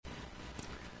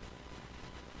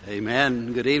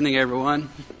Amen. Good evening, everyone.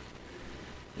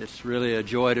 It's really a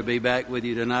joy to be back with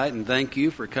you tonight, and thank you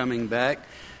for coming back.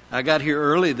 I got here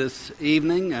early this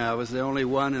evening. I was the only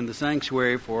one in the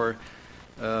sanctuary for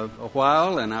a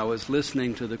while, and I was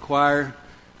listening to the choir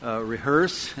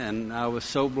rehearse, and I was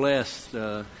so blessed.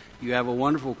 You have a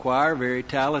wonderful choir, very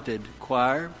talented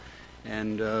choir,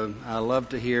 and I love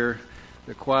to hear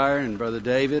the choir and Brother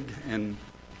David. And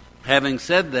having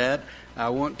said that, I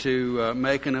want to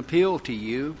make an appeal to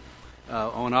you.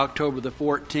 On October the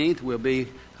 14th, we'll be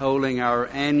holding our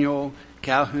annual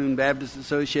Calhoun Baptist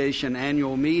Association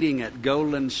annual meeting at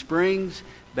Golden Springs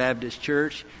Baptist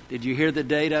Church. Did you hear the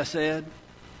date I said?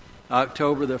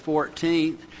 October the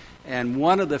 14th. And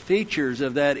one of the features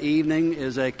of that evening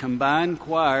is a combined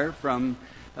choir from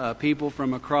people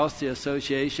from across the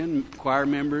association, choir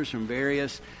members from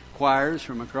various choirs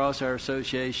from across our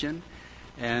association.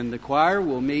 And the choir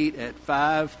will meet at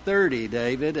 5:30,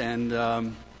 David,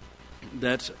 and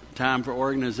that's time for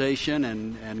organization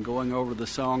and going over the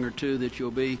song or two that you'll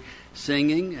be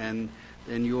singing, and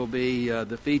then you'll be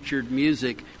the featured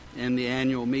music in the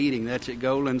annual meeting. That's at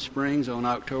Golden Springs on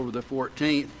October the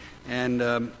 14th. And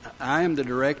I am the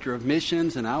director of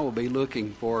missions, and I will be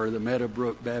looking for the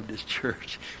Meadowbrook Baptist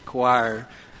Church choir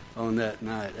on that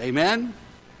night. Amen?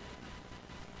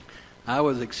 I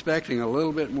was expecting a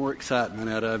little bit more excitement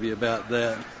out of you about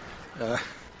that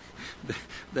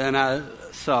than I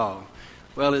saw.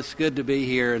 Well, it's good to be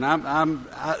here, and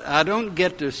I don't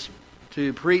get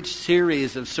to preach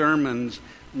series of sermons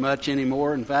much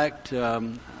anymore. In fact,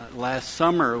 last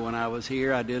summer when I was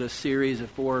here, I did a series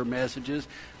of 4 messages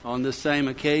on this same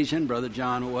occasion. Brother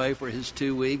John away for his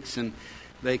 2 weeks and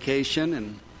vacation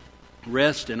and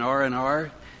rest in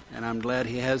R&R, and I'm glad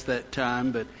he has that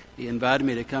time, but he invited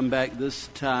me to come back this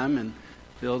time and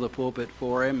fill the pulpit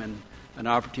for him, and an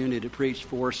opportunity to preach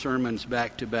 4 sermons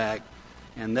back to back.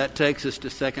 And that takes us to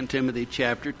 2 Timothy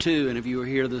chapter 2. And if you were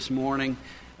here this morning,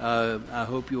 I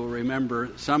hope you'll remember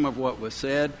some of what was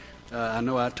said. I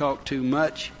know I talked too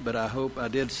much, but I hope I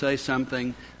did say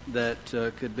something that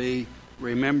could be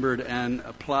remembered and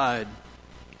applied.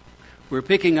 We're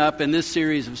picking up in this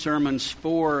series of sermons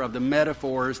 4 of the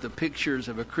metaphors, the pictures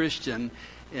of a Christian,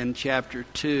 in chapter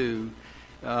 2.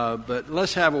 But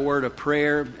let's have a word of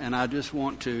prayer, and I just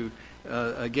want to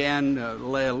again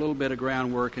lay a little bit of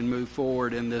groundwork and move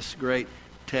forward in this great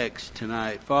text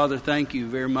tonight. Father, thank you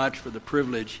very much for the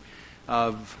privilege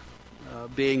of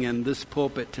being in this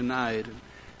pulpit tonight.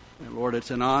 And Lord,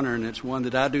 it's an honor, and it's one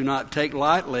that I do not take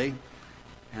lightly.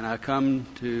 And I come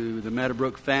to the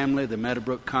Meadowbrook family, the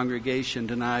Meadowbrook congregation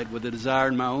tonight with a desire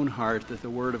in my own heart that the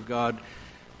Word of God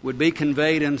would be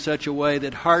conveyed in such a way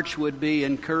that hearts would be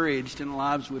encouraged and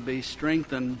lives would be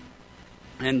strengthened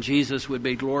and Jesus would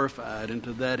be glorified. And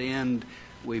to that end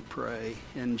we pray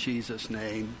in Jesus'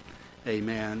 name.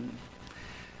 Amen.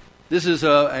 This is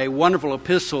a wonderful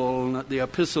epistle, the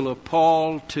epistle of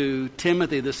Paul to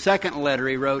Timothy, the second letter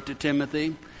he wrote to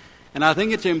Timothy. And I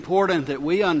think it's important that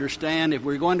we understand, if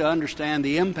we're going to understand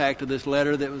the impact of this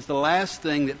letter, that it was the last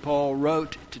thing that Paul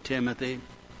wrote to Timothy.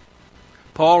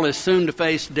 Paul is soon to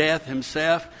face death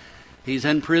himself. He's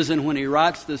in prison when he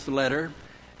writes this letter.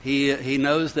 He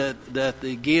knows that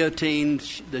the guillotine,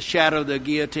 the shadow of the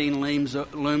guillotine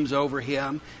looms over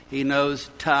him. He knows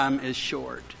time is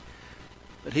short.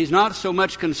 But he's not so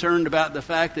much concerned about the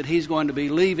fact that he's going to be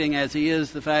leaving as he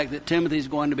is the fact that Timothy's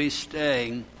going to be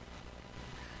staying.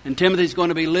 And Timothy's going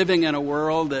to be living in a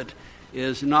world that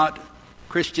is not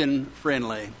Christian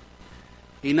friendly.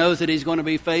 He knows that he's going to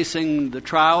be facing the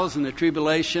trials and the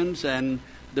tribulations and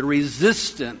the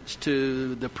resistance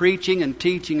to the preaching and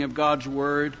teaching of God's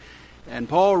Word. And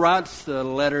Paul writes the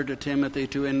letter to Timothy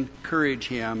to encourage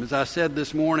him. As I said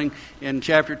this morning in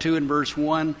chapter 2 and verse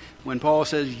 1, when Paul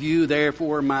says, "You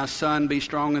therefore, my son, be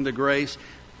strong in the grace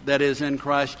that is in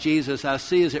Christ Jesus," I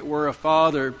see as it were a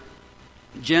father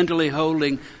gently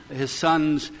holding his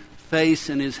son's face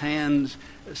in his hands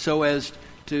so as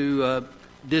to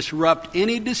disrupt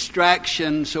any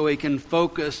distraction so he can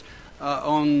focus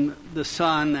on the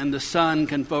son, and the son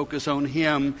can focus on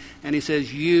him. And he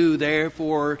says, "You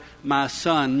therefore, my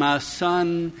son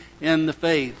in the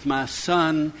faith, my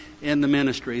son in the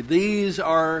ministry." These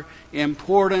are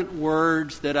important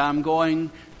words that I'm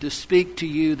going to speak to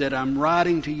you, that I'm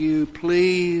writing to you.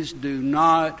 Please do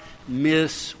not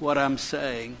miss what I'm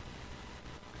saying.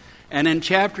 And in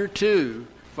chapter 2,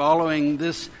 following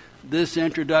this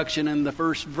introduction in the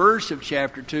first verse of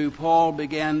chapter 2, Paul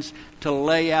begins to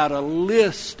lay out a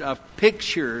list of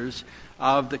pictures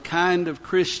of the kind of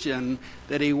Christian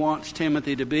that he wants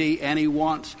Timothy to be, and he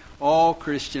wants all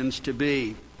Christians to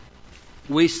be.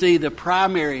 We see the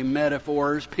primary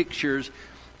metaphors, pictures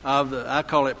I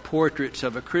call it portraits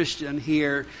of a Christian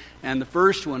here. And the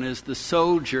first one is the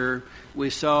soldier we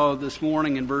saw this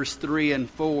morning in verse 3 and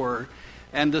 4.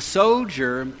 And the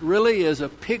soldier really is a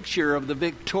picture of the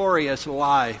victorious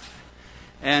life.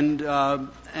 And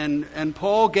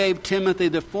Paul gave Timothy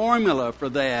the formula for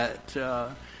that.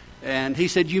 And he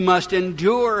said, you must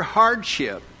endure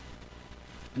hardship.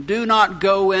 Do not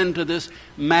go into this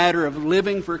matter of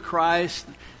living for Christ,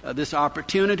 this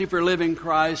opportunity for living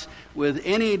Christ, with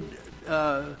any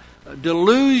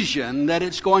delusion that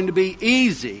it's going to be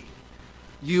easy.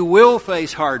 You will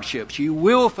face hardships. You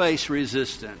will face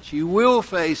resistance. You will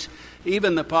face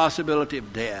even the possibility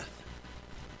of death.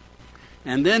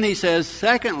 And then he says,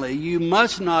 secondly, you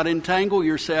must not entangle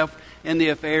yourself in the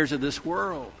affairs of this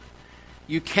world.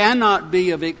 You cannot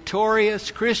be a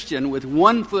victorious Christian with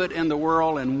one foot in the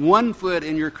world and one foot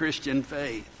in your Christian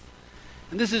faith.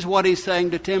 And this is what he's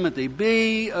saying to Timothy.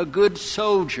 Be a good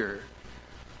soldier.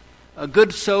 A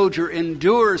good soldier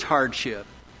endures hardship.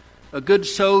 A good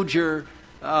soldier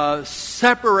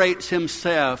separates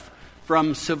himself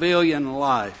from civilian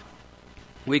life.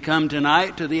 We come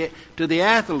tonight to the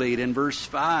athlete in verse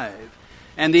 5.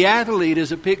 And the athlete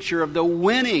is a picture of the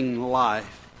winning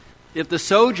life. If the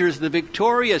soldier is the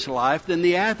victorious life, then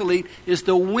the athlete is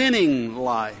the winning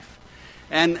life.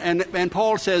 And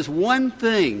Paul says one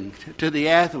thing to the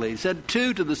athlete. He said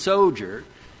two to the soldier.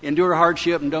 Endure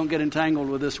hardship and don't get entangled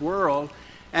with this world.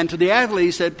 And to the athlete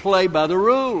he said, play by the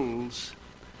rules.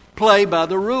 Play by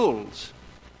the rules.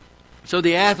 So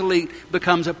the athlete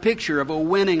becomes a picture of a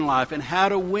winning life and how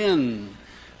to win.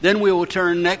 Then we will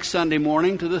turn next Sunday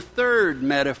morning to the third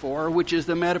metaphor, which is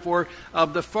the metaphor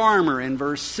of the farmer in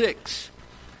verse 6.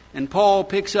 And Paul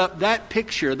picks up that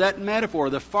picture, that metaphor,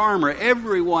 the farmer.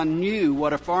 Everyone knew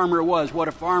what a farmer was, what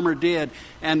a farmer did,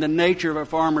 and the nature of a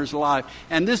farmer's life.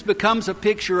 And this becomes a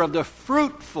picture of the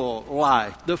fruitful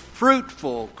life, the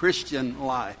fruitful Christian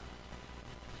life.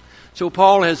 So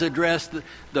Paul has addressed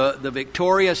the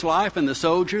victorious life in the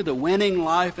soldier, the winning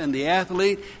life in the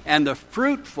athlete, and the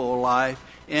fruitful life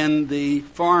in the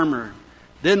farmer.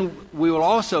 Then we will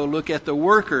also look at the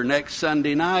worker next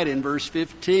Sunday night in verse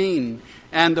 15.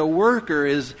 And the worker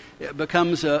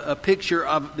becomes a picture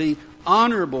of the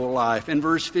honorable life. In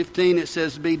verse 15 it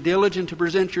says, be diligent to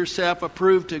present yourself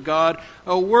approved to God,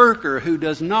 a worker who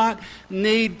does not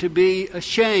need to be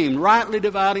ashamed, rightly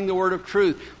dividing the word of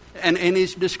truth. And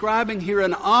he's describing here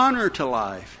an honor to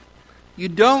life. You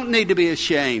don't need to be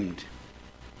ashamed.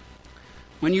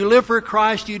 When you live for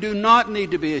Christ, you do not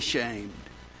need to be ashamed.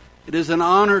 It is an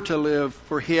honor to live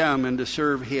for Him and to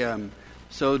serve Him.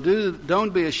 So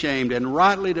don't be ashamed and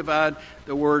rightly divide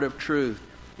the word of truth.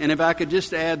 And if I could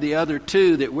just add the other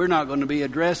two that we're not going to be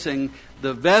addressing,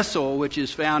 the vessel, which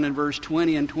is found in verse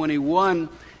 20 and 21,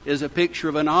 is a picture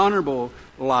of an honorable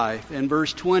life. In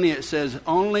verse 20 it says,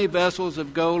 only vessels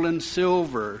of gold and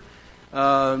silver,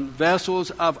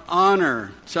 vessels of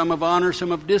honor, some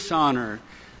of dishonor.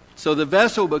 So the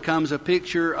vessel becomes a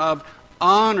picture of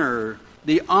honor,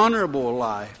 the honorable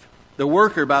life. The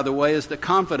worker, by the way, is the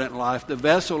confident life. The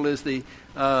vessel is the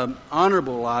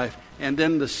honorable life. And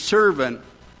then the servant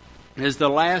is the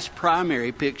last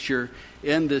primary picture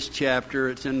in this chapter.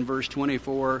 It's in verse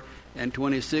 24 and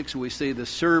 26. We see the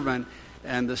servant,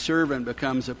 and the servant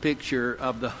becomes a picture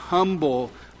of the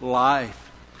humble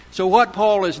life. So what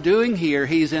Paul is doing here,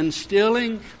 he's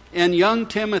instilling in young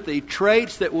Timothy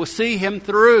traits that will see him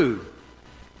through.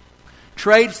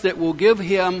 Traits that will give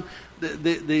him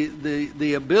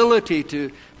the ability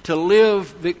to live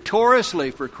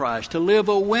victoriously for Christ, to live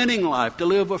a winning life, to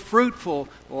live a fruitful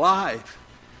life.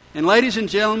 And ladies and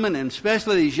gentlemen, and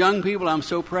especially these young people I'm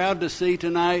so proud to see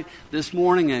tonight, this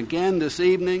morning, and again this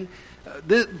evening,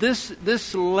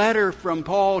 this letter from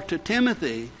Paul to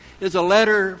Timothy is a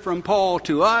letter from Paul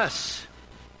to us.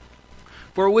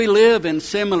 For we live in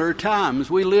similar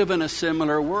times. We live in a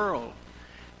similar world.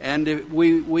 And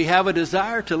we have a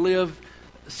desire to live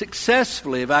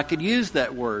successfully, if I could use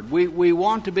that word. We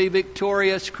want to be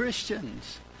victorious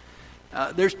Christians.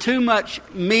 There's too much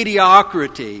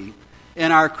mediocrity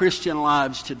in our Christian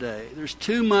lives today. There's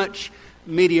too much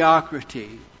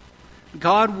mediocrity.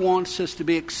 God wants us to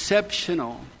be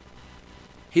exceptional.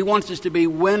 He wants us to be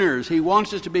winners. He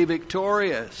wants us to be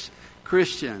victorious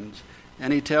Christians.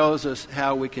 And He tells us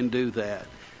how we can do that.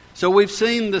 So we've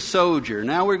seen the soldier.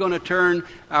 Now we're going to turn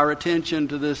our attention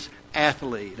to this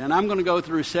athlete. And I'm going to go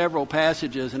through several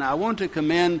passages, and I want to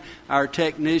commend our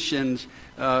technicians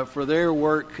for their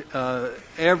work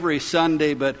every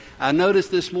Sunday. But I noticed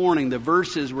this morning the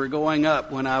verses were going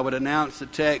up when I would announce the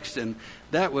text, and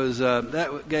that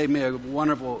gave me a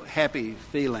wonderful, happy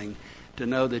feeling to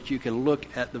know that you can look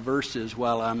at the verses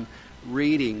while I'm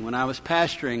reading. When I was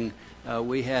pastoring,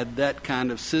 we had that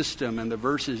kind of system, and the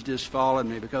verses just followed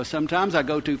me, because sometimes I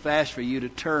go too fast for you to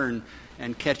turn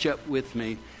and catch up with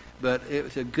me. But it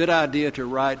was a good idea to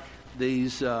write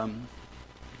these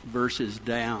verses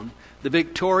down. The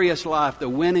victorious life, the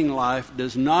winning life,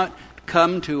 does not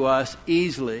come to us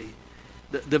easily.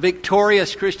 The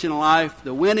victorious Christian life,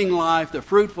 the winning life, the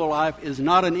fruitful life is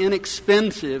not an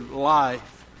inexpensive life.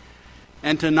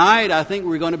 And tonight, I think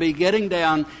we're going to be getting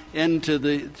down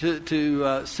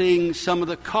into seeing some of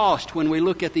the cost when we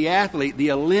look at the athlete,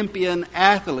 the Olympian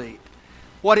athlete,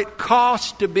 what it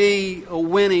costs to be a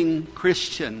winning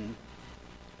Christian.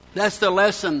 That's the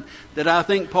lesson that I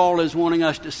think Paul is wanting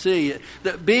us to see.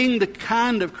 That being the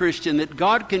kind of Christian that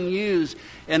God can use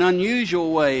in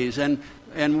unusual ways and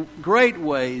great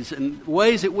ways and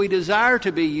ways that we desire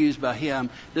to be used by Him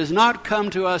does not come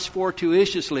to us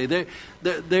fortuitously.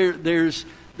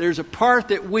 There's a part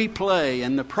that we play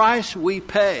and the price we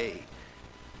pay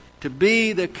to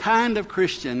be the kind of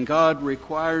Christian God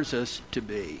requires us to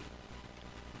be.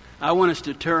 I want us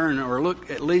to turn or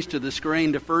look at least to the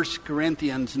screen to 1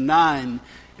 Corinthians 9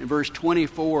 in verse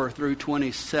 24 through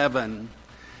 27.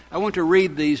 I want to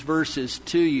read these verses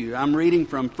to you. I'm reading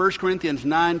from 1 Corinthians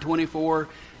 9, 24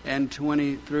 and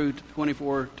 20 through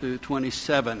 24 to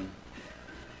 27.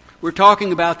 We're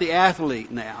talking about the athlete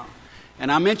now.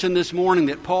 And I mentioned this morning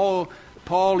that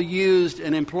Paul used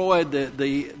and employed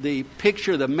the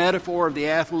picture, the metaphor of the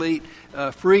athlete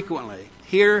frequently.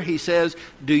 Here he says,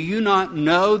 "Do you not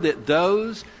know that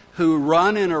those who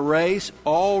run in a race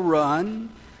all run,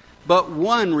 but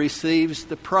one receives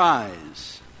the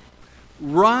prize?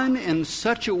 Run in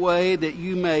such a way that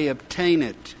you may obtain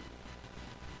it.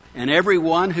 And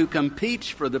everyone who competes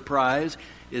for the prize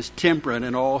is temperate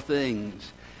in all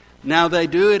things. Now they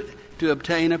do it to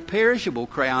obtain a perishable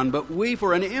crown, but we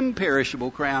for an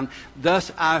imperishable crown. Thus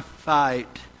I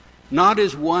fight, not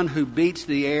as one who beats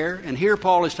the air." And here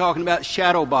Paul is talking about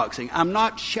shadow boxing. I'm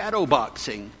not shadow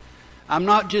boxing. I'm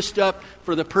not just up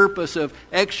for the purpose of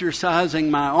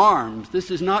exercising my arms.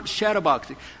 This is not shadow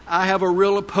boxing. I have a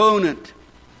real opponent.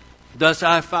 Thus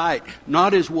I fight,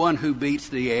 not as one who beats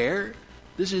the air.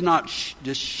 This is not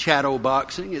just shadow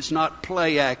boxing. It's not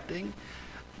play acting.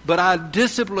 But I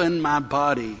discipline my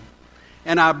body,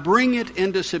 and I bring it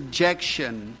into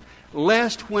subjection,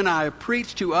 lest when I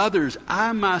preach to others,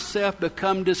 I myself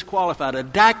become disqualified. A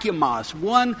dakimos,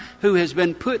 one who has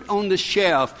been put on the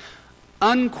shelf,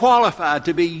 unqualified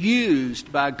to be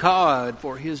used by God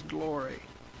for His glory.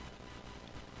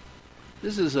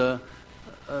 This is a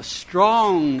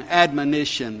strong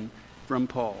admonition from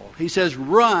Paul. He says,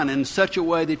 run in such a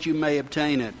way that you may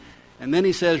obtain it. And then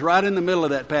he says right in the middle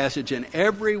of that passage, and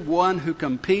everyone who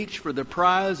competes for the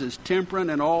prize is temperate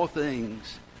in all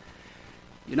things.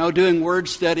 You know, doing word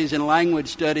studies and language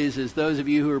studies, as those of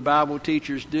you who are Bible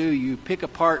teachers do, you pick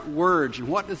apart words. And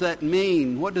what does that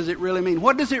mean? What does it really mean?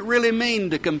 What does it really mean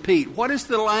to compete? What is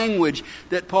the language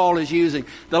that Paul is using?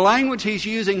 The language he's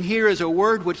using here is a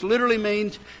word which literally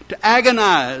means to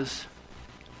agonize.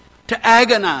 To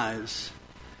agonize.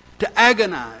 To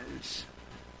agonize.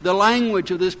 The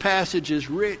language of this passage is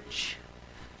rich.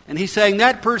 And he's saying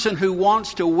that person who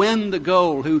wants to win the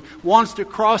goal, who wants to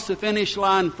cross the finish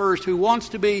line first, who wants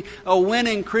to be a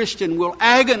winning Christian, will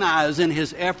agonize in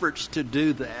his efforts to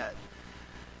do that.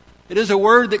 It is a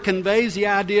word that conveys the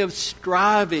idea of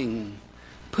striving,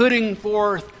 putting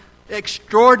forth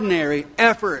extraordinary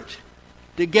effort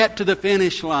to get to the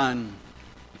finish line,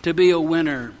 to be a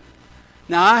winner.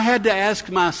 Now, I had to ask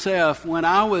myself when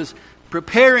I was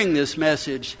preparing this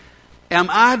message, am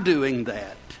I doing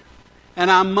that? And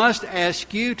I must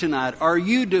ask you tonight, are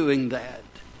you doing that?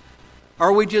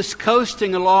 Are we just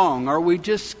coasting along? Are we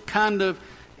just kind of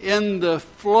in the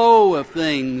flow of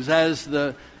things as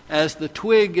the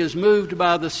twig is moved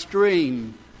by the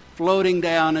stream, floating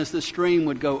down as the stream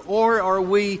would go? Or are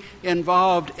we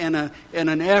involved in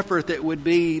an effort that would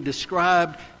be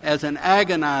described as an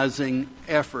agonizing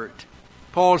effort?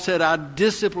 Paul said, I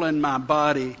discipline my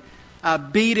body. I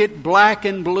beat it black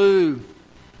and blue.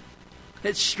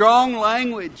 It's strong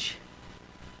language.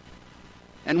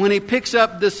 And when he picks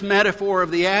up this metaphor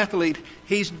of the athlete,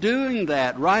 he's doing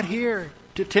that right here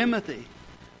to Timothy.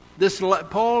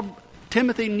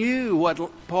 Timothy knew what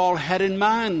Paul had in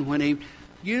mind when he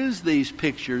used these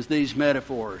pictures, these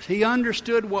metaphors. He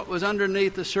understood what was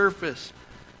underneath the surface.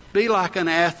 Be like an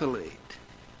athlete.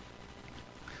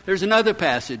 There's another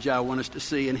passage I want us to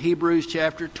see in Hebrews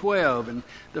chapter 12 and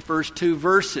the first 2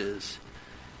 verses.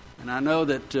 And I know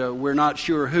that we're not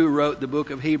sure who wrote the book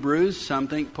of Hebrews. Some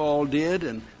think Paul did,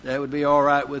 and that would be all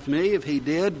right with me. If he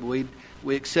did, we'd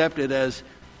We accept it as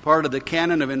part of the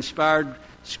canon of inspired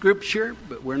Scripture,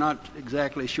 but we're not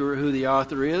exactly sure who the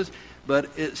author is. But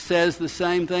it says the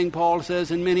same thing Paul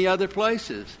says in many other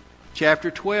places.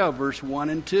 Chapter 12, verse 1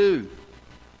 and 2.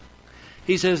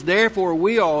 He says, "Therefore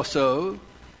we also,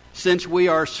 since we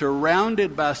are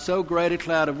surrounded by so great a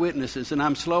cloud of witnesses," and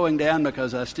I'm slowing down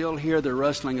because I still hear the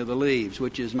rustling of the leaves,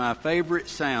 which is my favorite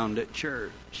sound at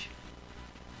church.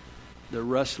 The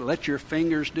rustle. Let your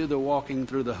fingers do the walking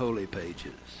through the holy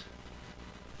pages.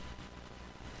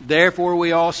 "Therefore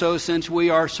we also, since we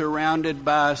are surrounded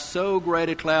by so great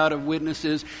a cloud of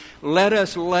witnesses, let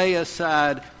us lay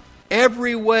aside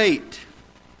every weight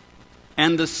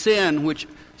and the sin which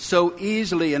so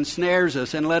easily ensnares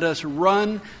us, and let us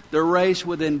run the race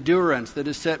with endurance that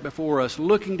is set before us,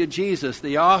 looking to Jesus,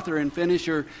 the author and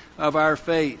finisher of our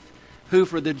faith, who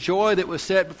for the joy that was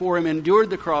set before him endured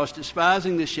the cross,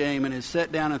 despising the shame, and is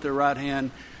set down at the right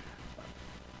hand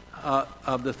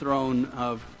of the throne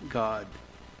of God."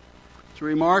 It's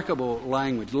remarkable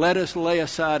language. Let us lay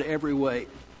aside every weight.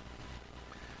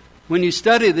 When you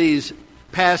study these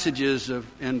passages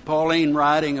and Pauline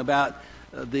writing about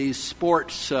these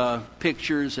sports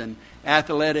pictures and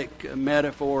athletic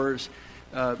metaphors,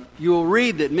 you will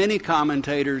read that many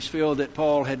commentators feel that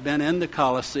Paul had been in the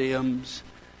Colosseums,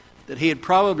 that he had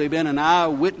probably been an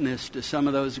eyewitness to some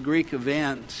of those Greek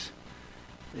events,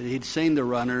 that he'd seen the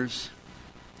runners.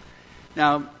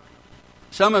 Now,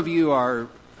 some of you are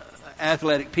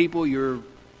athletic people. You're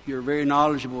very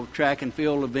knowledgeable of track and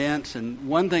field events, and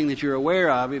one thing that you're aware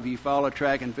of, if you follow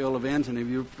track and field events and if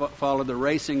you follow the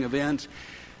racing events,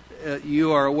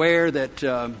 you are aware that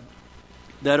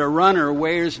a runner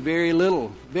wears very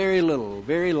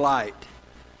light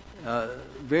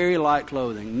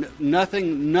clothing.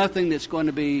 Nothing that's going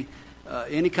to be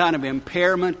any kind of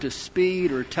impairment to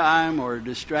speed or time or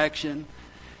distraction.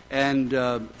 And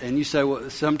you say, well,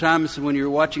 sometimes when you're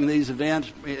watching these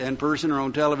events in person or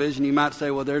on television, you might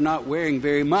say, well, they're not wearing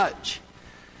very much.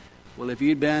 Well, if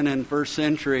you'd been in first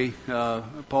century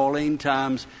Pauline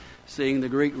times seeing the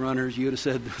Greek runners, you'd have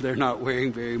said they're not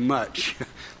wearing very much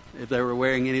if they were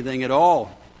wearing anything at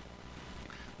all.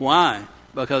 Why?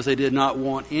 Because they did not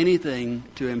want anything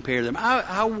to impair them.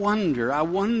 I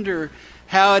wonder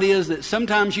how it is that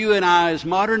sometimes you and I, as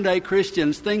modern-day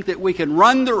Christians, think that we can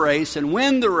run the race and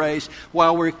win the race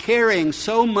while we're carrying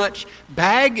so much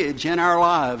baggage in our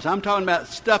lives. I'm talking about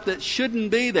stuff that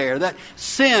shouldn't be there, that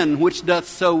sin which doth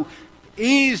so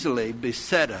easily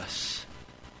beset us.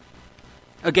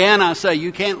 Again, I say,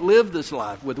 you can't live this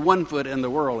life with one foot in the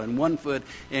world and one foot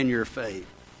in your faith.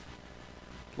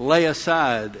 Lay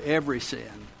aside every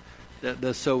sin that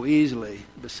does so easily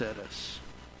beset us.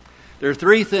 There are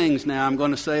three things now I'm going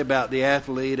to say about the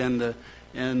athlete and the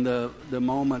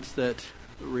moments that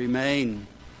remain.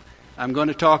 I'm going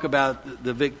to talk about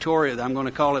the victorious. I'm going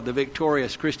to call it the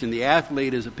victorious Christian. The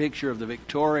athlete is a picture of the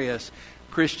victorious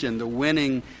Christian, the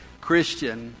winning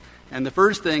Christian. And the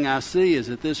first thing I see is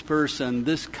that this person,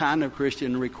 this kind of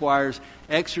Christian, requires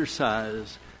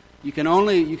exercise. You can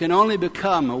only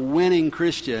become a winning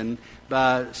Christian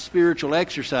by spiritual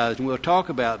exercise, and we'll talk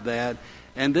about that.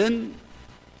 And then,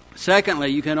 secondly,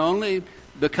 you can only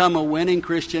become a winning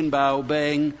Christian by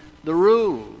obeying the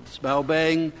rules.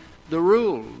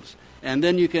 And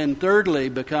then you can, thirdly,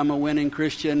 become a winning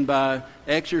Christian by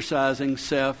exercising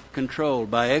self-control.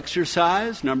 By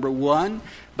exercise, number one,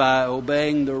 by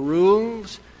obeying the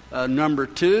rules, number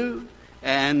two,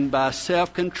 and by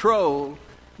self-control,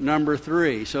 number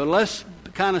three. So let's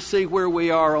kind of see where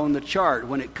we are on the chart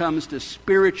when it comes to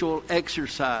spiritual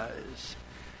exercise.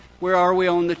 Where are we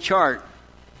on the chart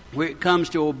when it comes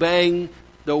to obeying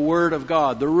the Word of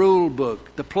God, the rule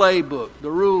book, the playbook, the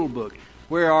rule book?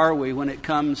 Where are we when it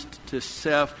comes to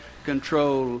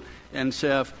self-control and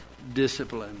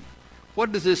self-discipline?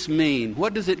 What does this mean?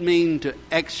 What does it mean to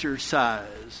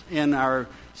exercise in our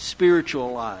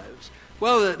spiritual lives?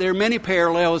 Well, there are many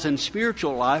parallels in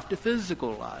spiritual life to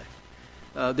physical life.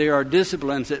 There are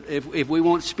disciplines that if we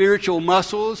want spiritual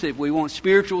muscles, if we want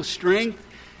spiritual strength,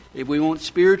 if we want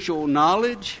spiritual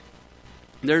knowledge,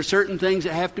 there are certain things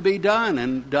that have to be done,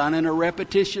 and done in a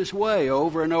repetitious way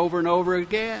over and over and over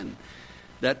again.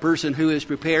 That person who is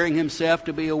preparing himself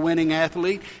to be a winning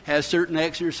athlete has certain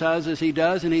exercises he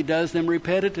does, and he does them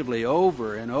repetitively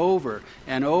over and over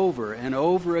and over and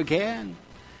over again.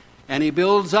 And he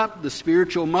builds up the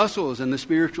spiritual muscles and the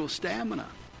spiritual stamina.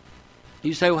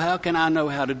 You say, well, how can I know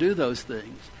how to do those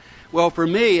things? Well, for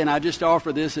me, and I just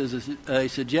offer this as a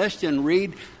suggestion,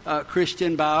 read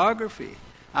Christian biography.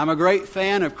 I'm a great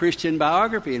fan of Christian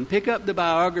biography, and pick up the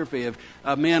biography of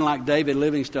men like David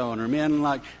Livingstone or men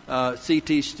like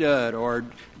C.T. Studd or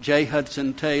J.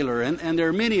 Hudson Taylor, and there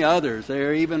are many others. There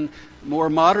are even more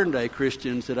modern-day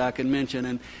Christians that I can mention.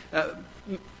 And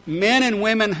men and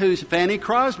women who's Fanny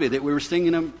Crosby that we were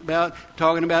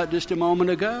talking about just a moment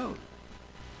ago.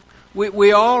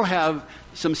 We all have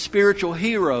some spiritual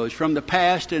heroes from the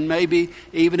past and maybe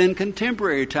even in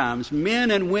contemporary times. Men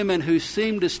and women who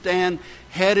seem to stand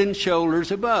head and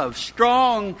shoulders above,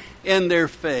 strong in their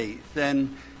faith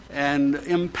and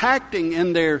impacting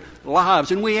in their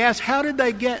lives. And we ask, how did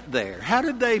they get there? How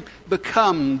did they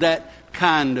become that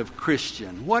kind of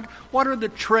Christian? What are the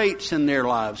traits in their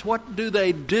lives? What do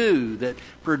they do that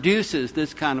produces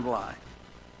this kind of life?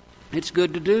 It's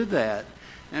good to do that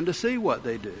and to see what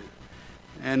they do.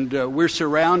 And we're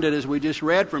surrounded, as we just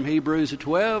read from Hebrews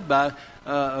 12, by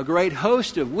a great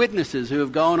host of witnesses who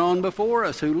have gone on before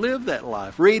us, who live that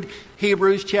life. Read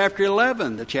Hebrews chapter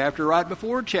 11, the chapter right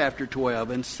before chapter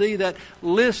 12, and see that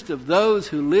list of those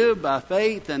who live by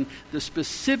faith and the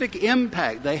specific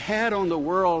impact they had on the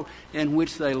world in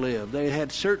which they lived. They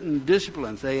had certain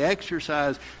disciplines. They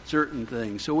exercised certain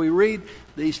things. So we read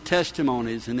these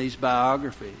testimonies and these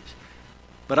biographies.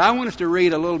 But I want us to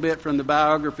read a little bit from the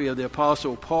biography of the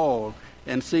Apostle Paul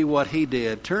and see what he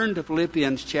did. Turn to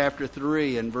Philippians chapter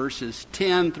 3 and verses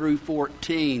 10 through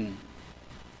 14.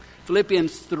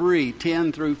 Philippians 3,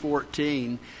 10 through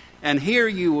 14. And here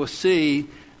you will see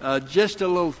just a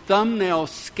little thumbnail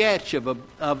sketch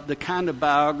of the kind of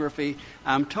biography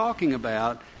I'm talking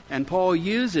about. And Paul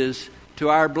uses, to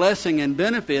our blessing and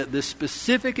benefit, this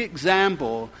specific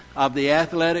example of the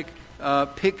athletic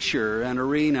picture and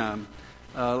arena.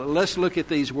 Let's look at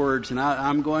these words, and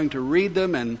I'm going to read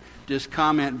them and just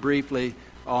comment briefly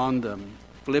on them.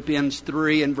 Philippians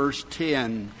 3 and verse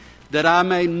 10, that I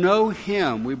may know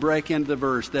him. We break into the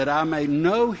verse, that I may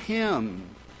know him.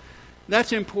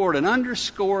 That's important.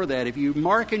 Underscore that. If you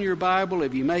mark in your Bible,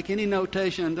 if you make any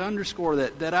notation, underscore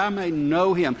that I may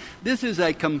know him. This is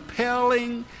a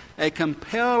compelling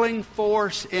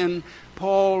force in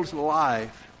Paul's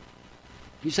life.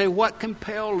 You say, what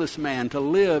compelled this man to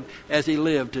live as he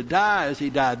lived, to die as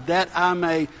he died? That I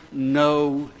may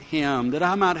know him, that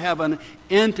I might have an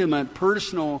intimate,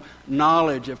 personal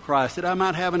knowledge of Christ, that I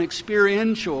might have an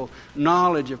experiential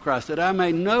knowledge of Christ, that I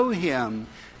may know him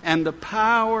and the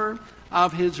power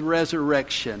of his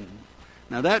resurrection.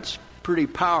 Now that's pretty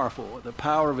powerful, the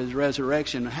power of his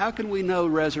resurrection. How can we know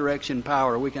resurrection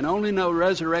power? We can only know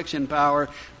resurrection power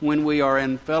when we are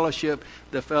in fellowship,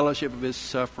 the fellowship of his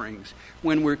sufferings,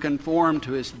 when we're conformed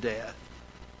to his death.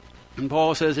 And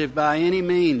Paul says, if by any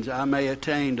means I may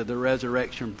attain to the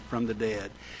resurrection from the dead.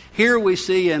 Here we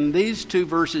see in these two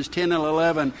verses, 10 and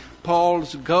 11,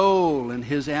 Paul's goal and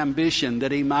his ambition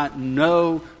that he might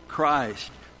know Christ.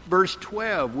 Verse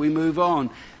 12, we move on.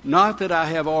 Not that I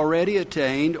have already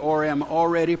attained or am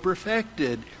already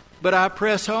perfected, but I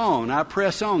press on. I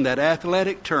press on, that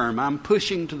athletic term. I'm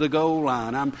pushing to the goal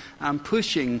line. I'm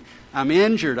pushing. I'm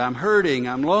injured. I'm hurting.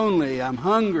 I'm lonely. I'm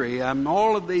hungry. I'm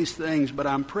all of these things, but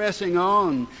I'm pressing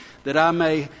on that I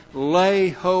may lay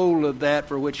hold of that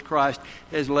for which Christ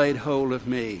has laid hold of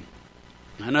me.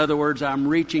 In other words, I'm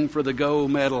reaching for the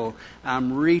gold medal.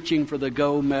 I'm reaching for the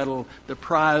gold medal, the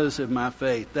prize of my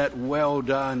faith, that well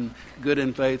done, good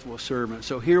and faithful servant.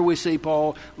 So here we see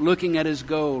Paul looking at his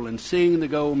goal and seeing the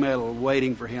gold medal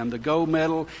waiting for him. The gold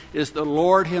medal is the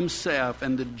Lord himself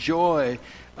and the joy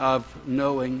of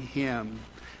knowing him.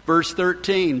 Verse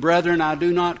 13, brethren, I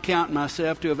do not count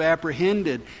myself to have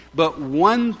apprehended, but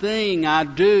one thing I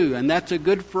do, and that's a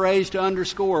good phrase to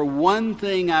underscore, one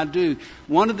thing I do.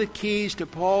 One of the keys to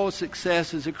Paul's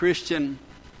success as a Christian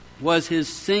was his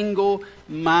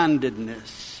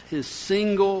single-mindedness. His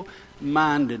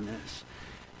single-mindedness.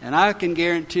 And I can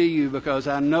guarantee you, because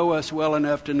I know us well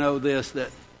enough to know this,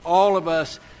 that all of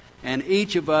us and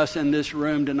each of us in this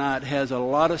room tonight has a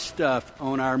lot of stuff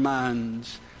on our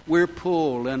minds. We're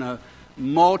pulled in a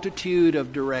multitude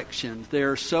of directions.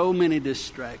 There are so many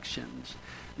distractions.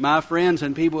 My friends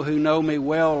and people who know me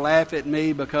well laugh at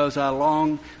me because I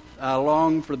long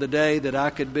for the day that I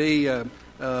could be,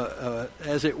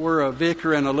 as it were, a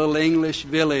vicar in a little English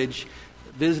village,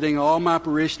 visiting all my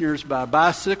parishioners by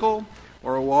bicycle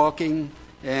or walking,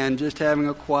 and just having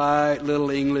a quiet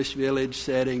little English village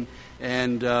setting,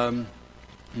 and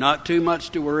not too much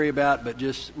to worry about, but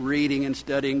just reading and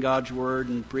studying God's Word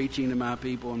and preaching to my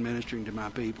people and ministering to my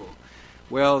people.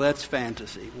 Well, that's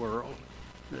fantasy world.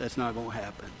 That's not going to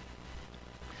happen.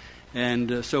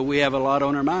 And so we have a lot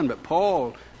on our mind. But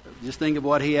Paul, just think of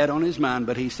what he had on his mind.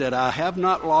 But he said, I have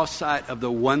not lost sight of the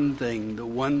one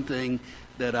thing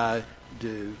that I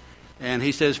do. And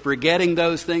he says, forgetting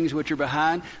those things which are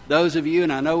behind. Those of you,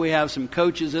 and I know we have some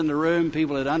coaches in the room,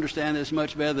 people that understand this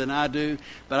much better than I do,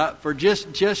 but for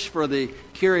just for the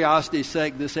curiosity's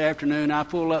sake this afternoon, I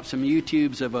pulled up some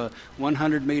YouTubes of a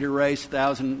 100-meter race,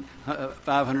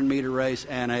 500-meter race,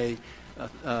 and a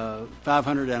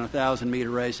 500 and 1,000-meter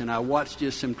race, and I watched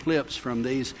just some clips from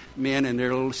these men in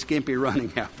their little skimpy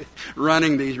running outfit,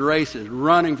 running these races,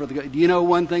 running for the... Do you know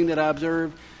one thing that I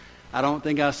observed? I don't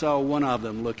think I saw one of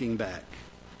them looking back.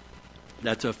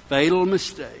 That's a fatal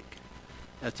mistake.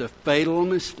 That's a fatal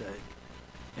mistake.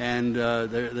 And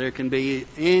there can be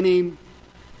any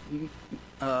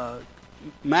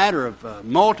matter of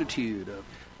multitude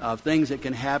of things that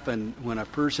can happen when a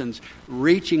person's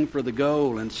reaching for the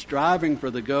goal and striving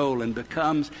for the goal and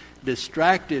becomes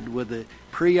distracted with the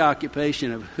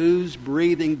preoccupation of who's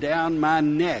breathing down my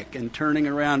neck and turning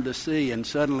around to see, and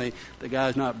suddenly the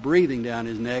guy's not breathing down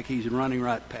his neck, he's running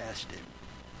right past him.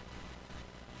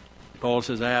 Paul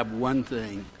says, I have one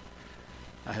thing.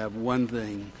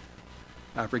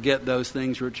 I forget those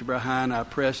things which are behind. I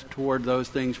press toward those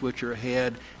things which are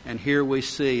ahead. And here we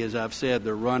see, as I've said,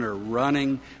 the runner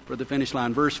running for the finish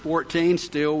line. Verse 14,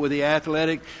 still with the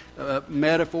athletic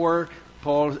metaphor,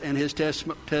 Paul in his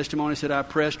testimony said, I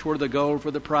press toward the goal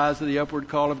for the prize of the upward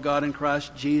call of God in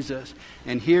Christ Jesus.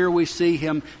 And here we see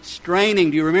him straining.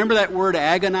 Do you remember that word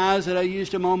agonize that I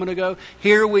used a moment ago?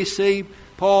 Here we see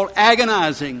Paul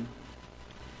agonizing.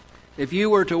 If you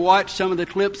were to watch some of the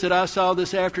clips that I saw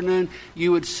this afternoon,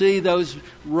 you would see those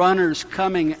runners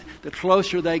coming the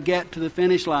closer they get to the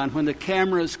finish line. When the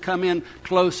cameras come in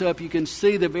close up, you can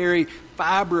see the very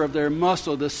fiber of their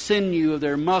muscle, the sinew of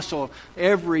their muscle.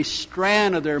 Every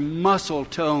strand of their muscle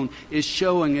tone is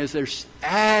showing as they're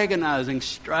agonizing,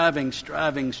 striving.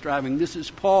 This is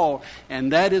Paul,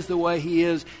 and that is the way he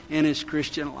is in his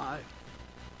Christian life.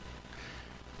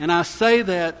 And I say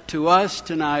that to us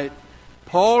tonight.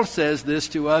 Paul says this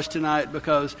to us tonight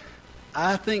because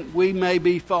I think we may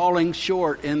be falling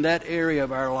short in that area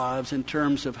of our lives in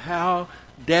terms of how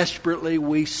desperately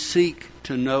we seek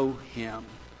to know Him.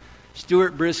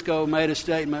 Stuart Briscoe made a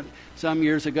statement some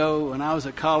years ago when I was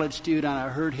a college student. I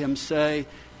heard him say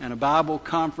in a Bible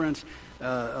conference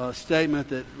a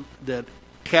statement that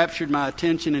captured my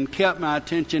attention and kept my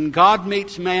attention. God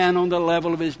meets man on the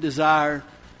level of his desire.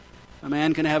 A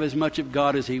man can have as much of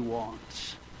God as he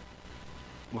wants.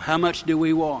 Well, how much do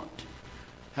we want?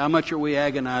 How much are we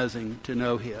agonizing to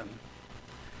know Him?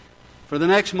 For the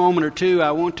next moment or two,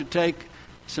 I want to take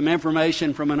some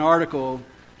information from an article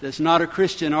that's not a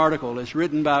Christian article. It's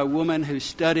written by a woman who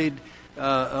studied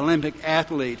Olympic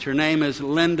athletes. Her name is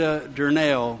Linda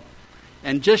Durnell.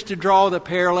 And just to draw the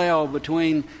parallel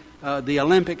between the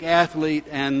Olympic athlete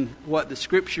and what the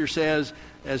Scripture says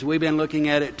as we've been looking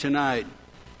at it tonight,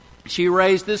 she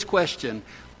raised this question: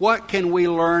 what can we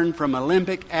learn from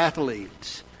Olympic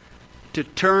athletes to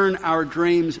turn our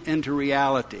dreams into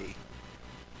reality?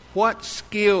 What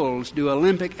skills do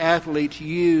Olympic athletes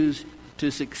use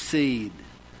to succeed?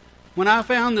 When I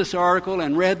found this article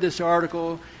and read this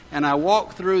article, and I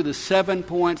walked through the 7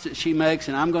 points that she makes,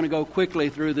 and I'm going to go quickly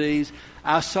through these,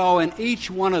 I saw in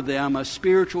each one of them a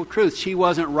spiritual truth. She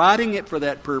wasn't writing it for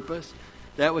that purpose.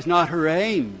 That was not her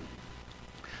aim.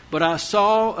 But I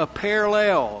saw a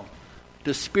parallel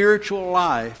to spiritual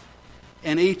life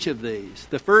in each of these.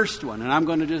 The first one, and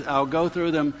I'll go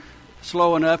through them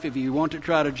slow enough. If you want to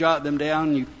try to jot them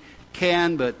down, you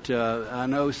can, but I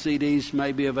know CDs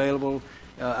may be available.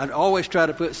 I'd always try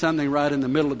to put something right in the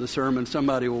middle of the sermon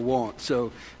somebody will want,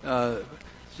 so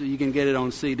you can get it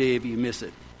on CD if you miss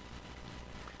it.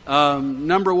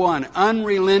 Number one,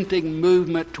 unrelenting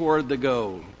movement toward the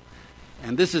goal.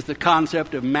 And this is the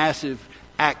concept of massive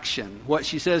action. What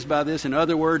she says by this, in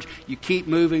other words, you keep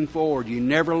moving forward. You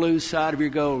never lose sight of your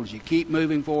goals. You keep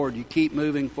moving forward. You keep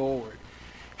moving forward.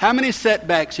 How many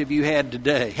setbacks have you had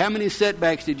today? How many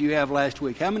setbacks did you have last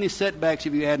week? How many setbacks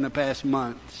have you had in the past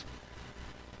months?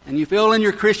 And you feel in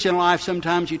your Christian life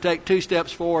sometimes you take 2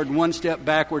 steps forward and 1 step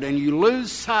backward, and you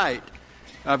lose sight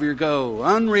of your goal.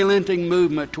 Unrelenting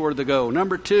movement toward the goal.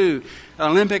 Number two,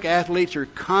 Olympic athletes are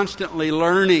constantly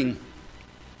learning.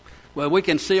 Well, we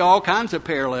can see all kinds of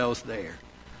parallels there.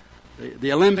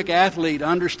 The Olympic athlete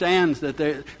understands that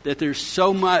there's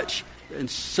so much and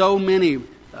so many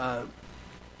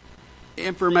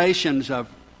informations of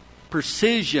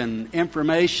precision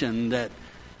information that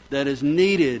is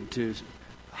needed to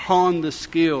hone the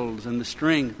skills and the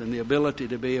strength and the ability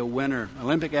to be a winner.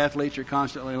 Olympic athletes are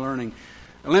constantly learning.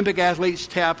 Olympic athletes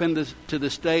tap into the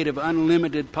state of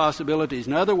unlimited possibilities.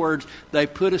 In other words, they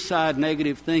put aside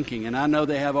negative thinking. And I know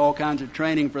they have all kinds of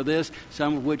training for this,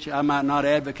 some of which I might not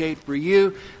advocate for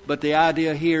you. But the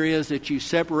idea here is that you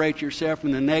separate yourself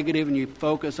from the negative and you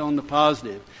focus on the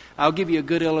positive. I'll give you a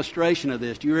good illustration of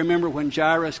this. Do you remember when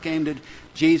Jairus came to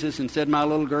Jesus and said, "My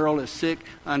little girl is sick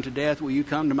unto death. Will you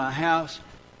come to my house?"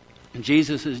 And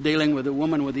Jesus is dealing with a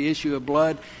woman with the issue of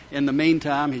blood. In the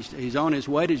meantime, he's on his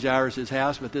way to Jairus'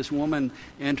 house, but this woman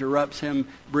interrupts him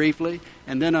briefly.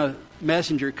 And then a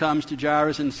messenger comes to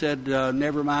Jairus and said,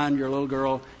 "Never mind, your little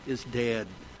girl is dead."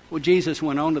 Well, Jesus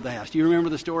went on to the house. Do you remember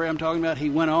the story I'm talking about? He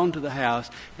went on to the house,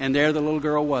 and there the little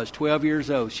girl was, 12 years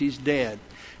old. She's dead.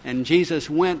 And Jesus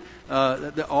went,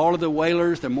 all of the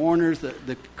wailers, the mourners,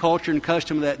 the culture and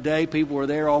custom of that day, people were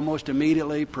there almost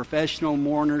immediately, professional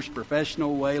mourners,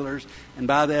 professional wailers. And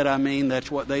by that I mean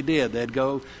that's what they did. They'd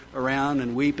go around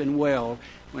and weep and wail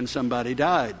when somebody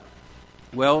died.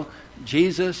 Well,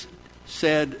 Jesus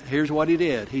said, here's what he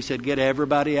did. He said, "Get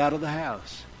everybody out of the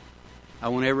house. I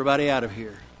want everybody out of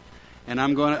here. And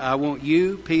I want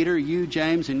you, Peter, you,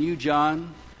 James, and you,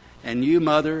 John, and you,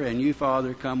 mother, and you,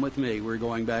 father, come with me. We're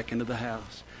going back into the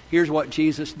house." Here's what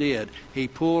Jesus did. He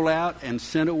pulled out and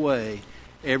sent away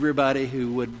everybody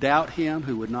who would doubt him,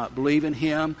 who would not believe in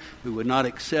him, who would not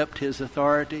accept his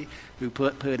authority, who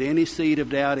put any seed of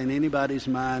doubt in anybody's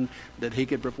mind that he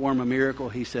could perform a miracle.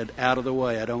 He said, "Out of the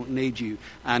way. I don't need you.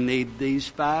 I need these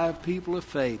 5 people of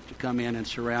faith to come in and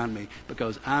surround me,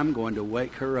 because I'm going to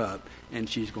wake her up and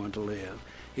she's going to live."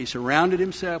 He surrounded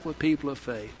himself with people of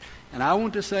faith. And I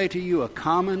want to say to you, a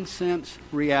common sense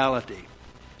reality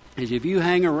is if you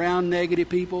hang around negative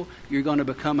people, you're going to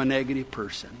become a negative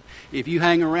person. If you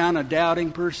hang around a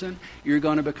doubting person, you're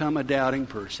going to become a doubting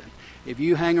person. If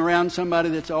you hang around somebody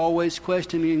that's always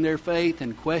questioning their faith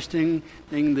and questioning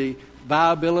the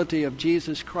viability of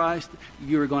Jesus Christ,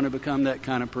 you're going to become that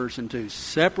kind of person too.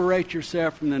 Separate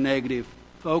yourself from the negative.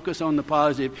 Focus on the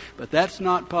positive, but that's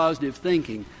not positive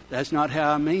thinking. That's not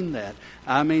how I mean that.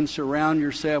 I mean surround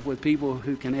yourself with people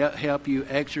who can help you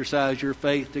exercise your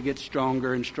faith to get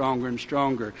stronger and stronger and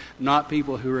stronger, not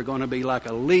people who are going to be like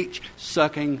a leech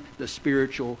sucking the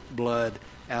spiritual blood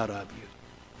out of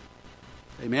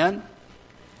you. Amen?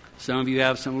 Some of you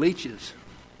have some leeches.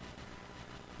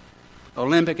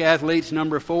 Olympic athletes,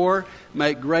 number 4,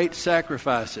 make great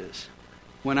sacrifices.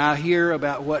 When I hear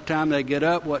about what time they get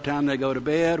up, what time they go to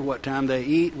bed, what time they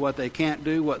eat, what they can't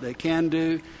do, what they can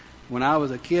do. When I was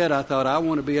a kid, I thought I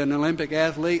want to be an Olympic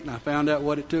athlete, and I found out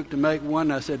what it took to make one,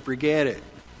 and I said, forget it.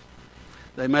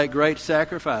 They make great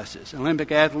sacrifices.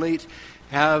 Olympic athletes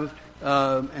have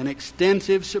an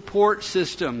extensive support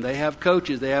system. They have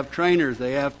coaches, they have trainers,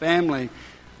 they have family,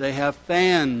 they have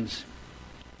fans.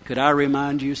 Could I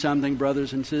remind you something,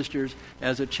 brothers and sisters?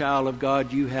 As a child of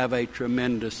God, you have a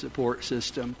tremendous support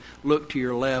system. Look to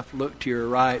your left, look to your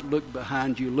right, look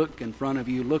behind you, look in front of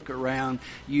you, look around.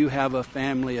 You have a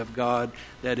family of God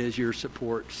that is your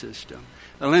support system.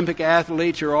 Olympic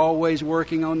athletes are always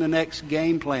working on the next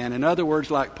game plan. In other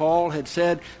words, like Paul had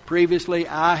said previously,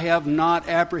 I have not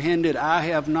apprehended, I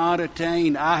have not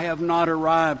attained, I have not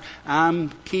arrived. I'm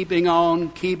keeping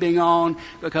on,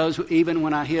 because even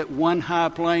when I hit one high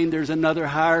plane, there's another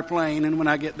higher plane, and when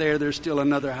I get there, there's still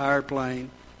another higher plane.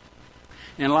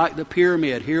 And like the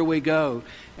pyramid, here we go.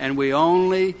 And we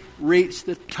only reach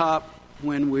the top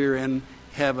when we're in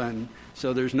heaven.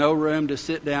 So there's no room to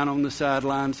sit down on the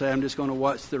sideline and say, I'm just going to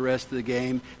watch the rest of the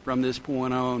game from this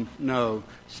point on. No,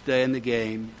 stay in the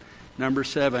game. Number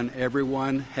 7,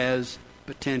 everyone has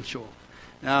potential.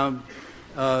 Now,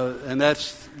 and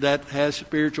that has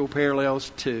spiritual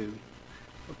parallels too.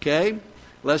 Okay?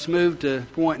 Let's move to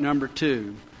point number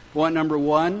 2. Point number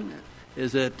 1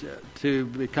 is that to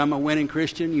become a winning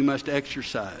Christian, you must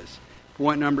exercise.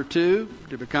 Point number 2,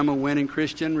 to become a winning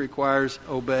Christian requires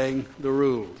obeying the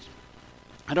rules.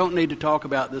 I don't need to talk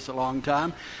about this a long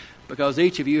time because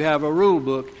each of you have a rule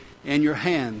book in your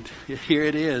hand. Here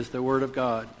it is, the Word of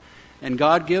God. And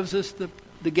God gives us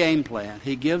the game plan.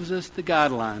 He gives us the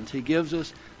guidelines. He gives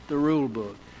us the rule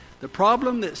book. The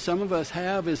problem that some of us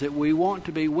have is that we want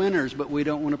to be winners, but we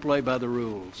don't want to play by the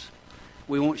rules.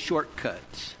 We want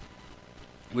shortcuts.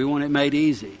 We want it made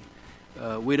easy.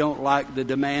 We don't like the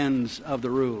demands of the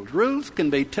rules. Rules can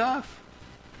be tough.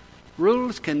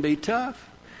 Rules can be tough.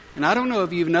 And I don't know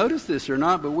if you've noticed this or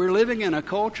not, but we're living in a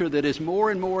culture that is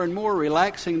more and more and more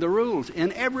relaxing the rules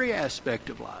in every aspect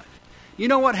of life. You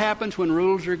know what happens when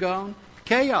rules are gone?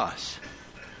 Chaos.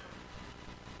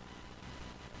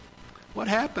 What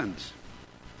happens?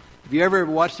 Have you ever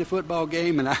watched a football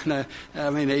game? And I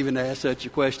mean, even to ask such a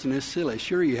question is silly.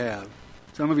 Sure you have.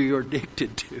 Some of you are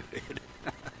addicted to it.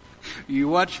 You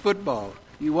watch football.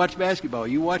 You watch basketball.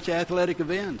 You watch athletic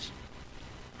events.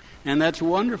 And that's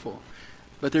wonderful.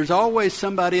 But there's always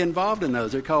somebody involved in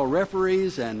those. They're called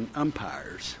referees and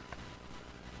umpires.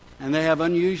 And they have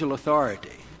unusual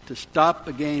authority to stop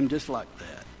a game just like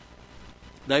that.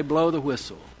 They blow the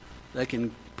whistle. They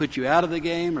can put you out of the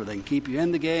game, or they can keep you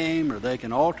in the game, or they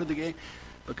can alter the game,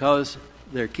 because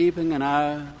they're keeping an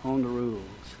eye on the rules.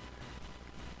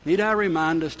 Need I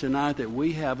remind us tonight that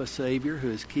we have a Savior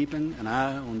who is keeping an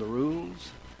eye on the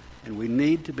rules, and we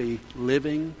need to be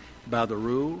living by the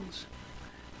rules?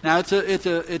 Now,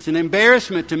 it's an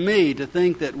embarrassment to me to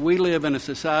think that we live in a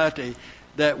society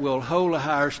that will hold a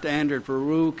higher standard for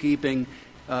rule keeping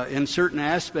in certain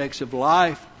aspects of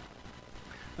life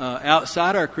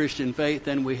outside our Christian faith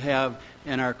than we have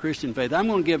in our Christian faith. I'm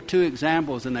going to give two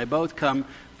examples, and they both come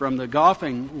from the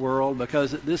golfing world,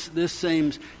 because this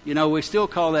seems, we still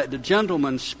call that the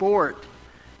gentleman's sport,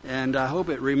 and I hope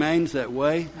it remains that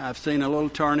way. I've seen a little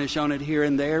tarnish on it here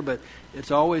and there, but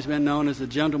it's always been known as the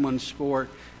gentleman's sport.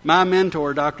 My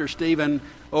mentor, Dr. Stephen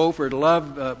Olford,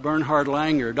 loved Bernhard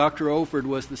Langer. Dr. Olford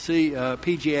was the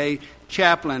PGA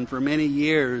chaplain for many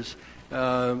years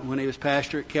when he was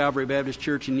pastor at Calvary Baptist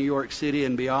Church in New York City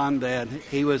and beyond that.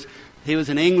 He was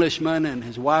an Englishman, and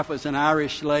his wife was an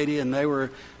Irish lady, and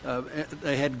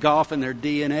they had golf in their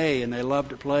DNA, and they loved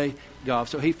to play golf.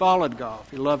 So he followed golf.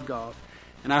 He loved golf.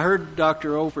 And I heard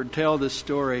Dr. Olford tell this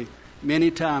story many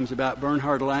times about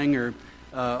Bernhard Langer.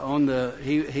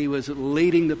 He was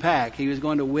leading the pack. He was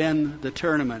going to win the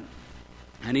tournament,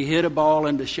 and he hit a ball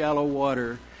into shallow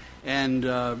water, and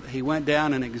he went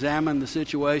down and examined the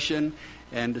situation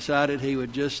and decided he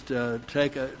would just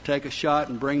take a shot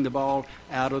and bring the ball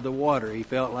out of the water. He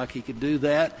felt like he could do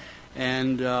that,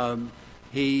 and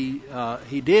he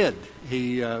did.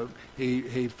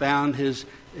 He found his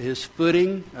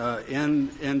footing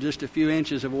in just a few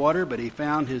inches of water, but he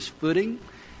found his footing,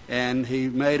 and he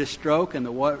made a stroke, and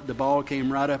the ball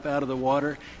came right up out of the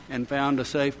water and found a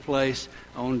safe place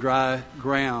on dry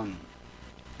ground.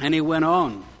 And he went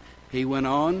on. He went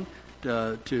on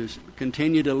to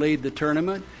continue to lead the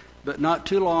tournament, but not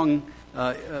too long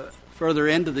further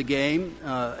into the game,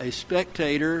 a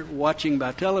spectator watching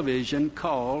by television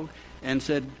called and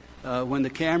said, when the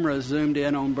camera zoomed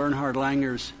in on Bernhard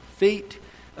Langer's feet,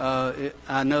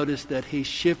 I noticed that he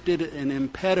shifted an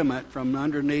impediment from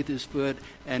underneath his foot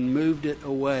and moved it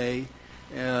away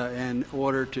in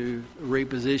order to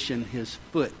reposition his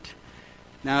foot.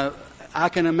 Now, I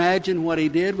can imagine what he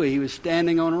did when he was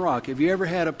standing on a rock. Have you ever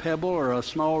had a pebble or a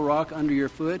small rock under your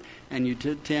foot, and you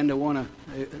tend to want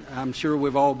to, I'm sure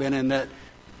we've all been in that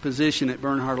position that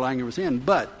Bernhard Langer was in,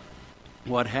 but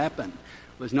what happened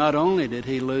was not only did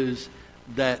he lose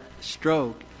that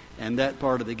stroke and that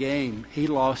part of the game, he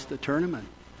lost the tournament.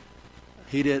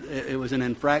 It was an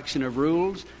infraction of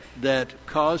rules that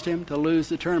caused him to lose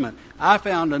the tournament. I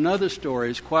found another story,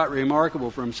 it's quite remarkable,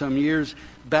 from some years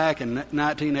back in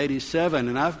 1987,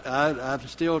 and I'm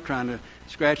still trying to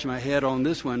scratch my head on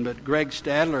this one, but Greg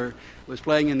Stadler was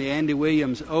playing in the Andy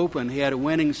Williams Open. He had a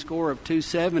winning score of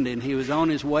 270, and he was on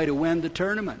his way to win the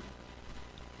tournament.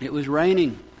 It was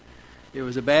raining. It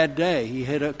was a bad day. He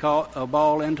hit a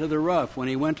ball into the rough. When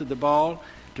he went to the ball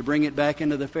to bring it back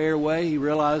into the fairway, he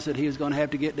realized that he was going to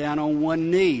have to get down on one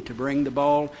knee to bring the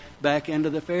ball back into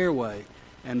the fairway.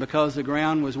 And because the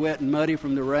ground was wet and muddy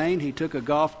from the rain, he took a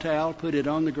golf towel, put it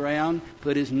on the ground,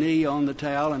 put his knee on the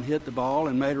towel, and hit the ball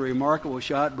and made a remarkable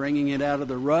shot, bringing it out of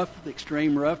the rough, the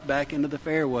extreme rough, back into the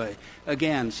fairway.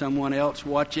 Again, someone else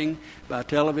watching by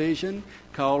television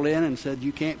called in and said,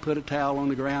 you can't put a towel on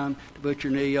the ground to put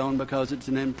your knee on because it's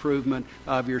an improvement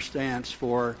of your stance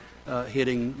for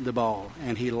hitting the ball.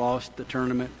 And he lost the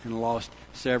tournament and lost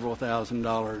several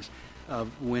 $1,000s of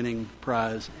winning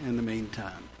prize in the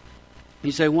meantime.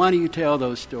 You say, why do you tell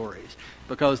those stories?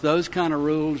 Because those kind of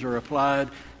rules are applied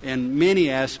in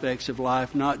many aspects of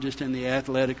life, not just in the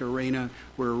athletic arena,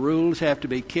 where rules have to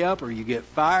be kept, or you get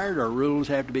fired, or rules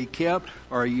have to be kept,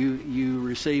 or you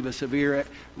receive a severe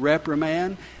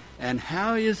reprimand. And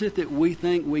how is it that we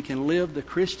think we can live the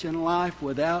Christian life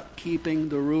without keeping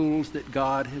the rules that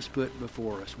God has put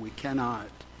before us? We cannot.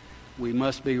 We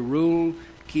must be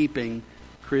rule-keeping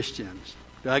Christians.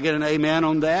 Do I get an amen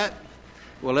on that?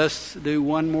 Well, let's do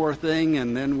one more thing,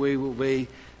 and then we will be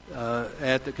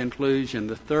at the conclusion.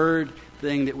 The third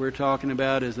thing that we're talking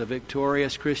about is a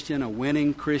victorious Christian, a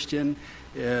winning Christian,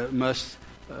 must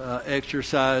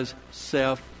exercise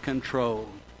self-control.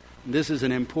 This is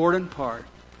an important part.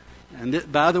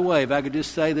 And by the way, if I could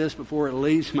just say this before it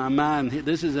leaves my mind,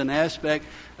 this is an aspect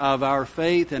of our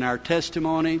faith and our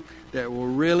testimony that will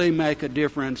really make a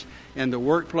difference in the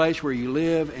workplace where you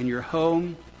live, in your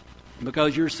home,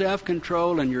 Because your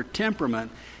self-control and your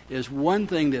temperament is one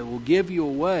thing that will give you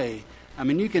away. I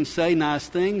mean, you can say nice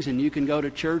things, and you can go to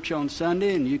church on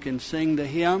Sunday, and you can sing the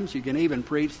hymns, you can even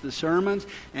preach the sermons,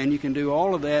 and you can do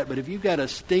all of that. But if you've got a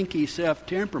stinky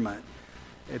self-temperament,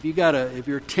 if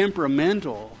you're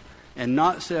temperamental and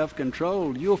not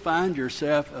self-controlled, you'll find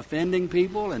yourself offending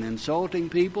people and insulting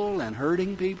people and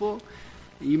hurting people.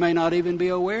 You may not even be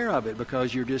aware of it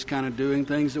because you're just kind of doing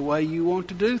things the way you want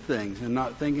to do things and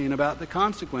not thinking about the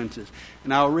consequences.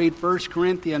 And I'll read 1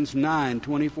 Corinthians 9,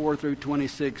 24 through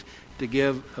 26 to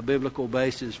give a biblical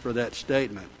basis for that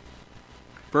statement.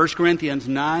 1 Corinthians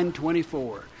 9,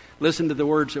 24. Listen to the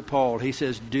words of Paul. He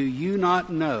says, "Do you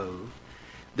not know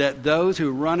that those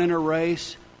who run in a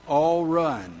race all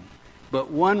run,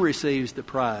 but one receives the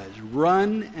prize?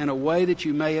 Run in a way that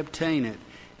you may obtain it.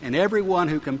 And everyone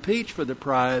who competes for the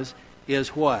prize is"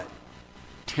 what?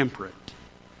 Temperate.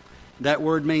 That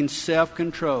word means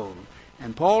self-control.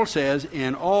 And Paul says,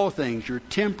 in all things, you're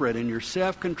temperate and you're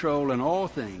self-controlled in all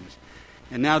things.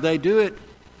 And now they do it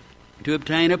to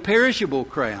obtain a perishable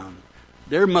crown.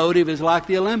 Their motive is like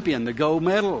the Olympian, the gold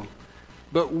medal.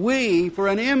 But we for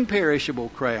an imperishable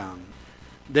crown.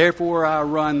 Therefore I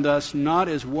run thus not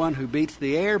as one who beats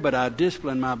the air, but I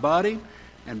discipline my body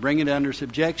and bring it under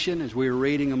subjection, as we were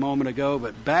reading a moment ago.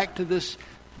 But back to this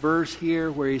verse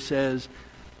here where he says,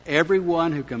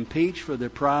 everyone who competes for the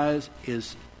prize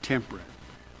is temperate.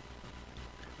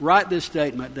 Write this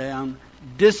statement down.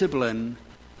 Discipline,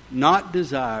 not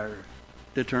desire,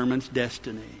 determines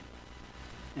destiny.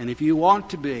 And if you want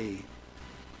to be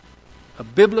a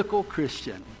biblical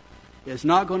Christian, it's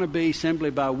not going to be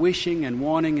simply by wishing and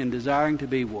wanting and desiring to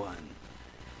be one.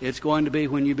 It's going to be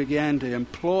when you begin to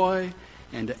employ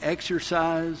and to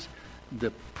exercise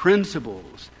the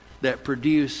principles that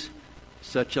produce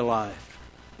such a life.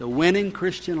 The winning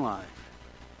Christian life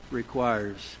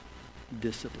requires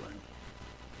discipline.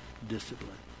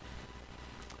 Discipline.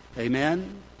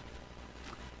 Amen?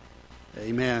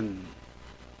 Amen.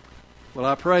 Well,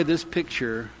 I pray this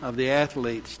picture of the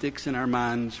athlete sticks in our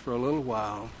minds for a little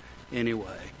while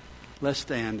anyway. Let's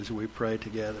stand as we pray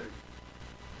together.